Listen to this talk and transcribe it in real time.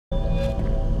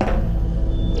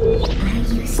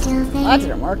that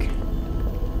didn't work.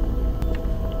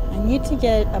 I need to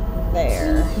get up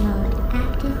there.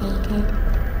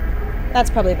 That's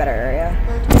probably a better area.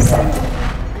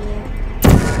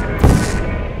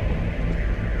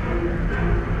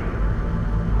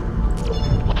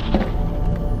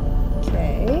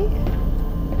 Okay.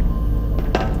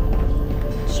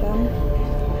 Chum.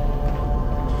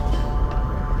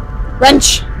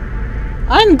 Wrench!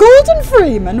 I'm Golden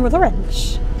Freeman with a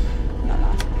wrench. No,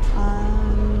 not.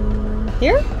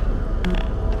 Here?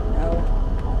 No.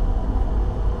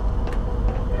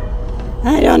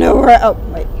 I don't know where. Oh,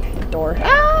 wait. Door.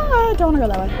 Ah! I don't want to go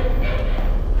that way.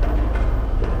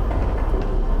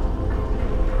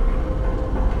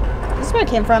 This is where I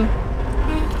came from.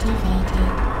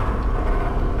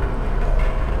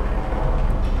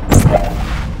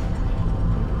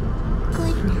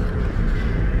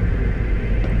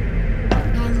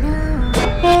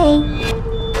 Hey.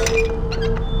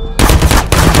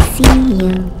 See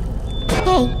you.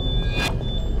 Hey.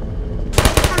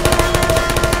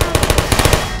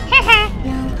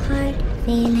 No hard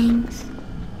feelings.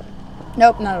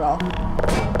 Nope, not at all.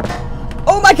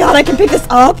 Oh my god, I can pick this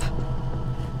up!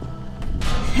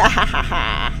 Ha ha ha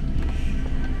ha.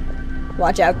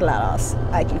 Watch out, GLaDOS.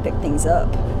 I can pick things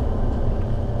up.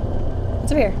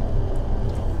 What's over here?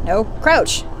 No.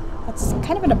 Crouch! That's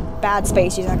kind of in a bad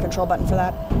space using the control button for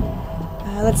that.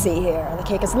 Let's see here. The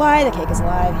cake is a lie, the cake is a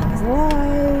lie, the cake is a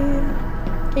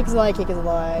lie. Cake is a lie, cake is a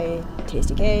lie.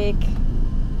 Tasty cake.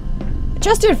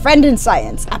 Trusted friend in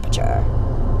science. Aperture.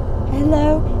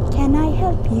 Hello, can I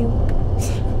help you?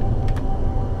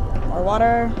 More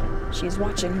water. She's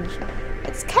watching.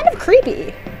 It's kind of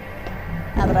creepy.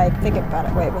 Now that I think about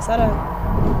it. Wait, was that a...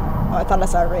 Oh, I thought I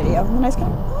saw a radio. And then I was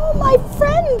kind of... Oh, my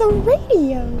friend, the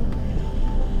radio!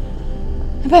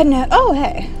 But no... Oh,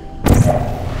 hey.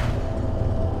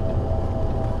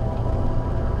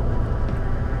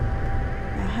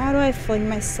 Now, how do I fling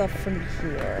myself from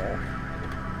here?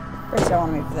 First, I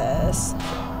want to move this.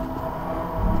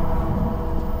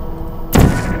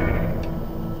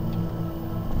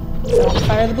 So I'll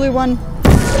fire the blue one.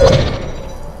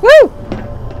 Woo!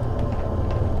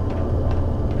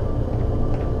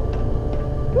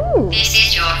 Ooh. This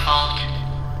is your fault.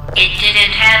 It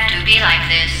didn't have to be like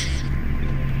this.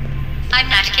 I'm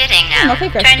not kidding now. Okay,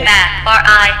 Turn back or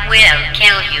I will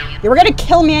kill you. You were gonna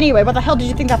kill me anyway. What the hell did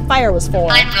you think that fire was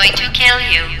for? I'm going to kill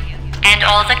you. And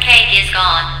all the cake is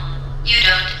gone. You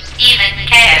don't even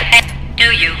care,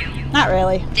 do you? Not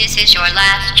really. This is your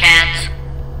last chance.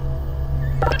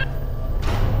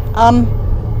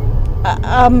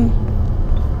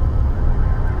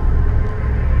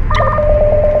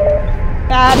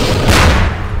 Bad.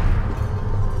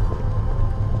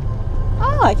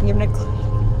 Oh, I can give him a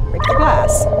break the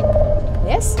glass.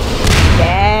 Yes?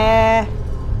 Yeah.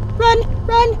 Run,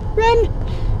 run, run.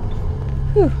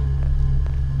 Whew.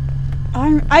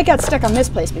 I got stuck on this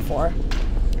place before.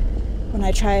 When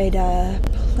I tried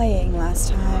playing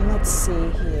last time. Let's see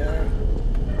here.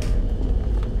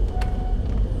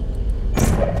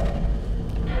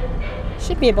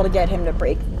 Should be able to get him to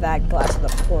break that glass of the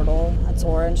portal. That's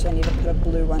orange, so I need to put a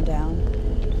blue one down.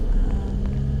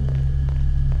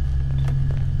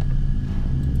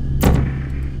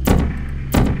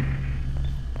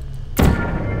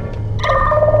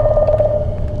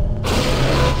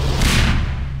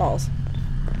 Balls.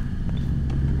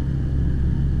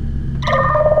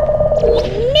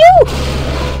 No!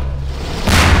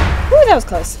 Ooh, that was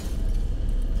close.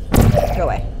 Go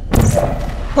away.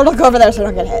 Portal, go over there so I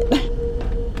don't get hit.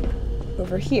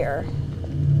 Over here.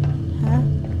 Huh?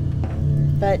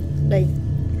 But, like...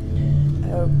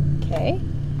 Okay.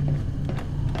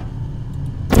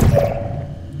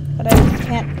 But I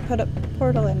can't put a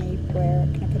portal anywhere.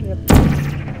 Can I put it up?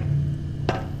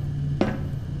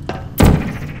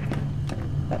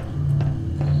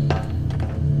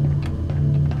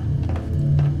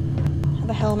 How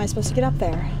the hell am I supposed to get up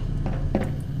there?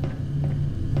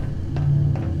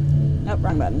 Nope,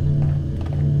 wrong button.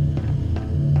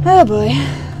 Oh boy.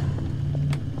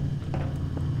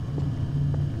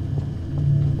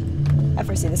 I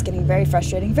foresee this getting very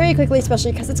frustrating very quickly,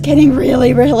 especially because it's getting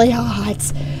really, really hot.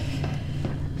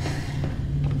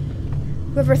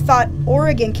 Whoever thought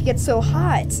Oregon could get so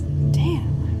hot? Damn.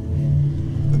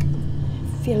 I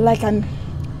feel like I'm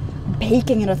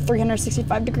baking in a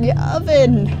 365-degree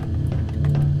oven.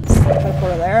 Put a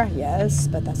portal there? Yes,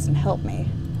 but that doesn't help me.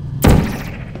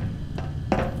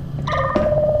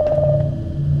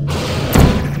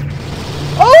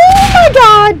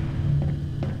 God!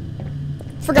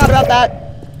 Forgot about that.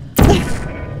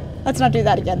 Let's not do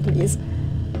that again, please.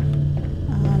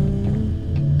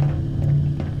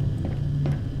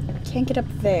 can't get up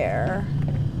there.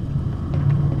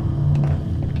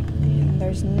 And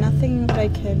there's nothing that I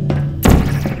can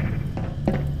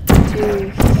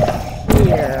do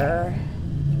here.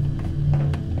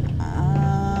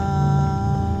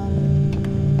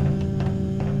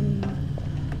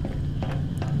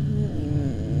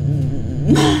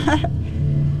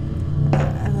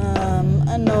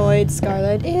 Annoyed.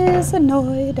 Scarlet is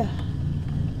annoyed.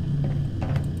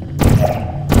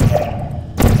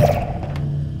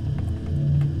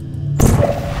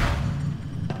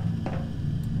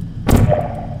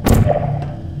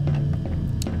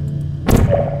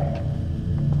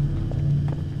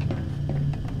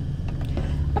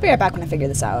 I'll be right back when I figure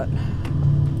this out.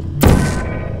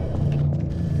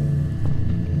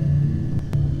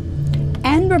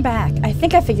 And we're back. I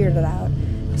think I figured it out.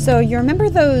 So you remember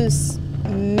those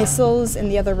missiles in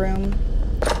the other room?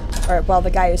 Or, well, the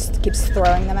guy who keeps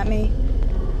throwing them at me?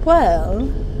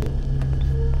 Well,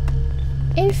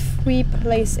 if we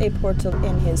place a portal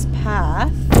in his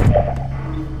path...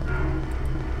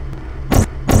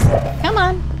 Come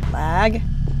on! Lag.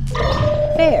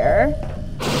 There.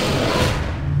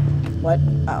 What?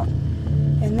 Oh.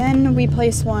 And then we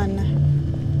place one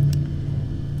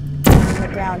on the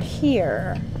ground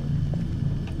here.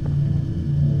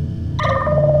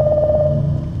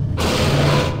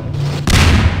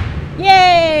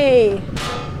 Yay!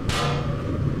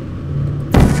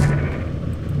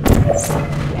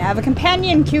 We have a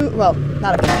companion cube. Well,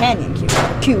 not a companion cube,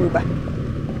 but a cube.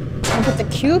 And put the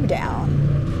cube down.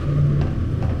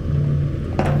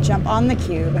 Jump on the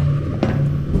cube.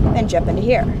 Then jump into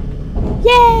here.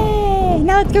 Yay!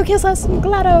 Now let's go kill some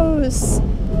GLaDOS.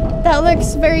 That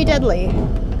looks very deadly.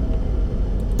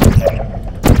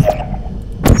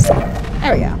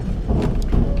 There we go.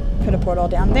 Put a portal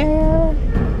down there.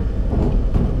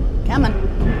 Come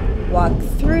on. Walk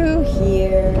through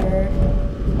here.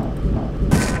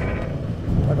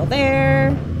 Portal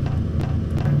there.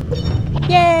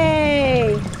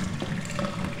 Yay!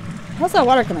 How's that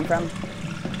water coming from?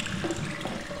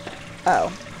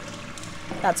 Oh.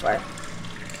 That's where.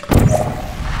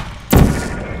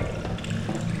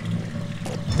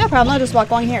 No problem, I'll just walk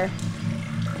along here.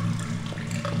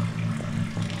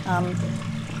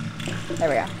 There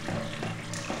we go.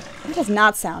 That does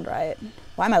not sound right.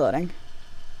 Why am I loading?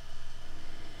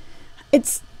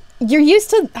 You're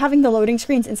used to having the loading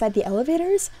screens inside the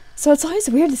elevators, so it's always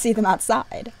weird to see them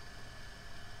outside.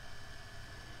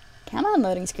 Come on,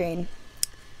 loading screen.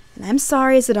 And I'm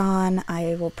sorry, Zidane.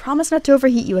 I will promise not to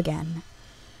overheat you again.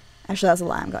 Actually, that's a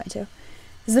lie, I'm going to.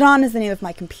 Zidane is the name of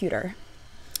my computer.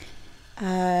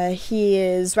 He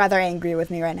is rather angry with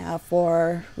me right now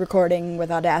for recording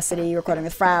with Audacity, recording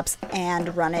with Fraps,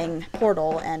 and running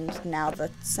Portal, and now the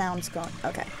sound's going...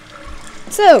 Okay.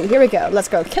 So, here we go. Let's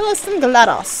go kill us some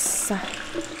GLaDOS.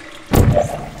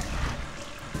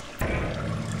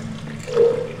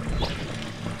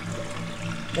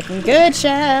 Looking good,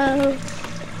 Shell.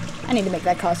 I need to make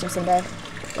that costume someday.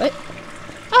 What?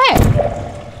 Oh, hey!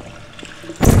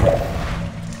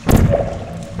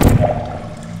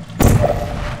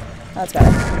 That's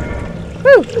better.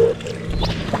 Woo!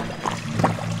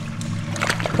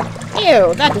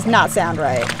 Ew, that does not sound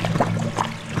right.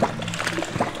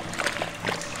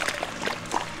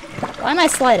 Why am I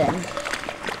sliding?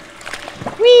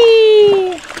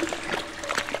 Whee!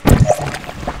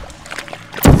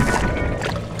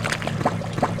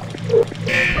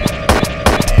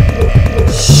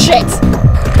 Shit!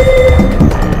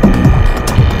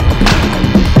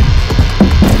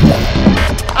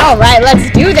 Alright, let's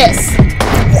do this!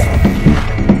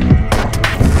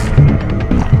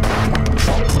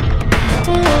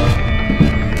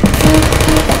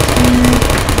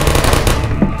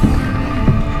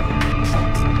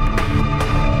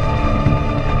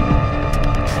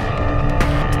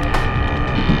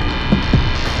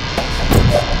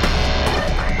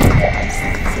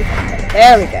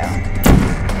 There we go.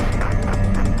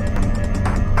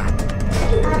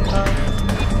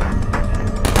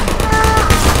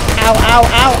 Ow, ow,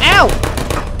 ow, ow!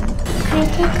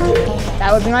 That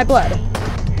would be my blood.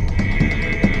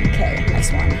 Okay,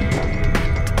 next one.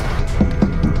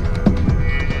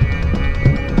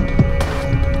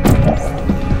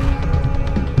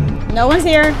 No one's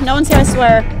here. No one's here, I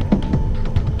swear.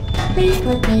 Please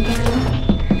put me down.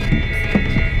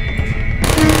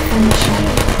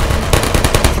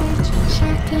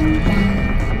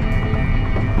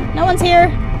 No one's here.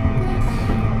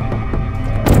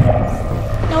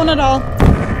 No one at all.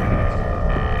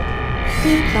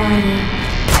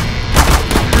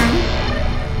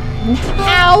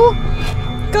 Ow!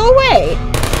 Go away!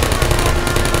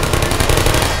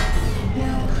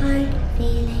 No hard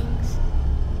feelings.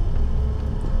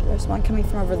 There's one coming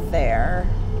from over there.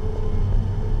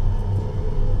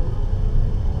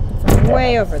 From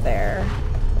way over there.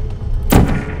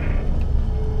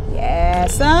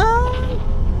 Yes,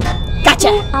 gotcha!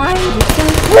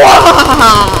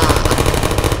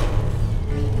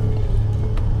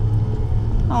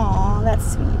 Aw,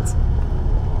 that's sweet.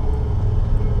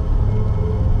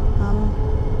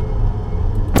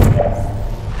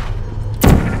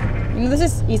 You know, this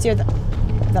is easier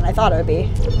than I thought it would be.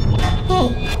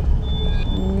 Hey.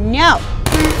 No!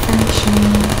 Malfunction.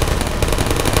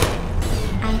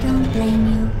 I don't blame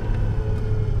you.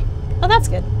 Oh, that's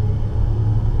good.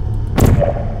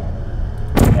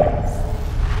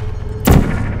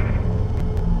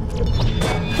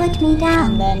 Put me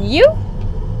down. And then you?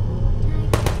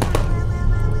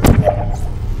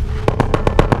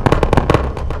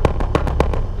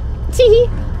 Tee.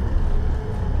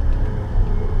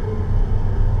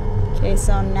 Okay,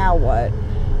 so now what?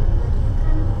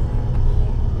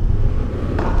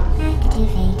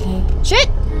 Activated. Shit!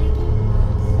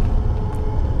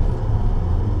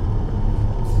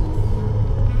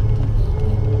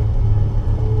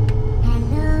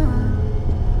 Hello.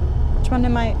 Which one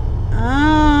am I?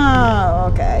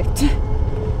 Oh, okay. There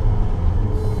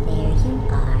you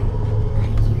are. Are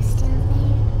you still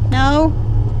there? No.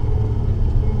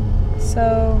 So,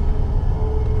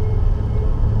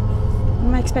 what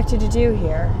am I expected to do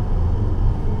here?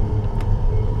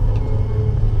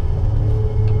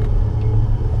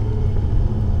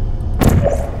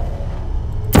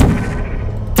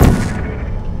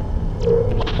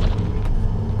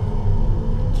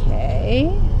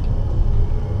 Okay.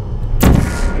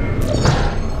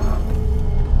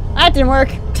 That didn't work.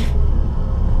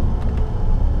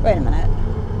 Wait a minute.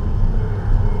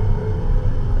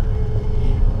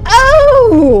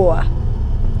 Oh!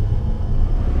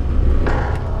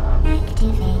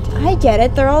 Activated. I get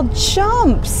it. They're all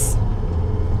jumps.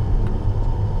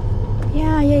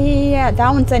 Yeah.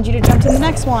 That one sends you to jump to the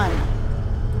next one.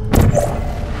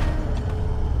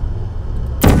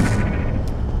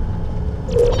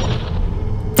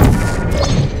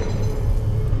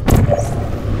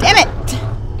 Damn it!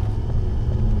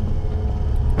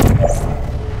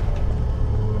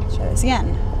 Let's try this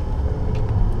again.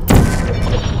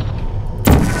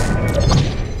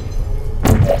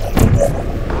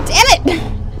 Damn it!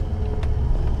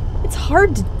 It's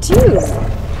hard to do.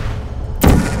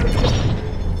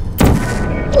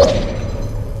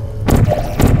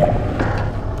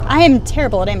 I am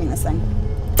terrible at aiming this thing.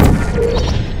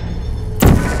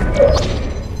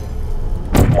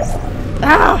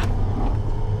 Ah!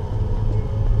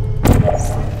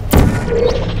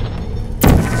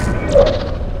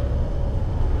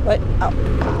 What? Oh,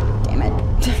 damn it.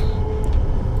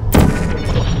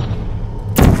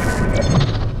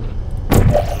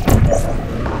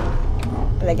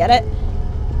 Did I get it?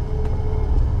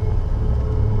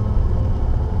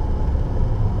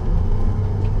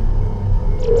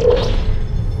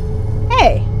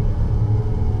 Hey!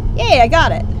 Yay, I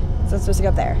got it. So it's supposed to go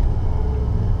up there.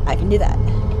 I can do that.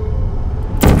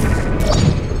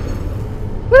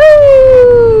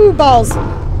 Woo! Balls!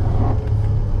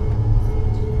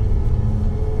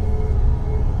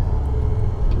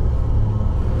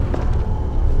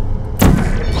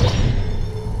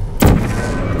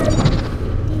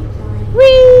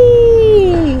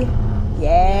 Whee!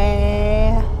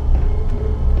 Yeah!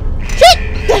 Shit!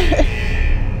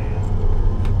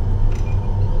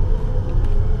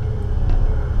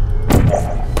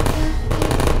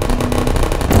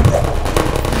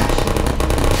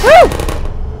 Woo!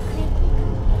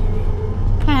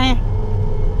 Hi.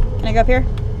 Can I go up here?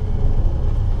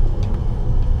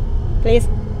 Please?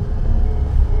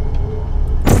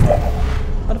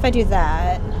 What if I do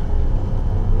that?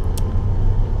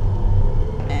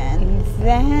 And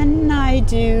then I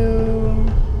do...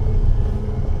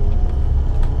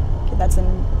 Okay, that's an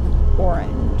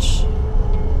orange.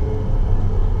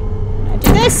 And I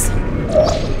do this?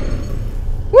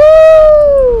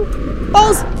 Woo!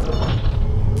 Balls!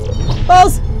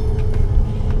 Balls!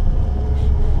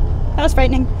 That was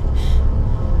frightening.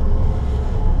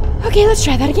 Okay, let's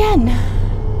try that again.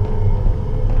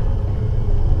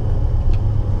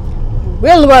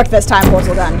 Will work this time,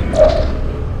 portal gun.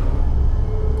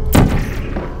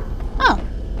 Oh,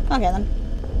 okay then.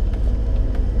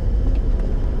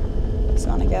 Just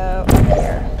wanna go up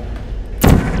here.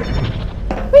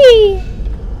 Whee!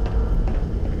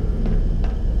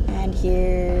 And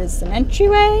here's an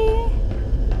entryway.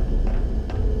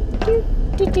 Do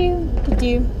do do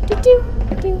do do do do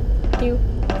do do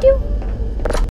do.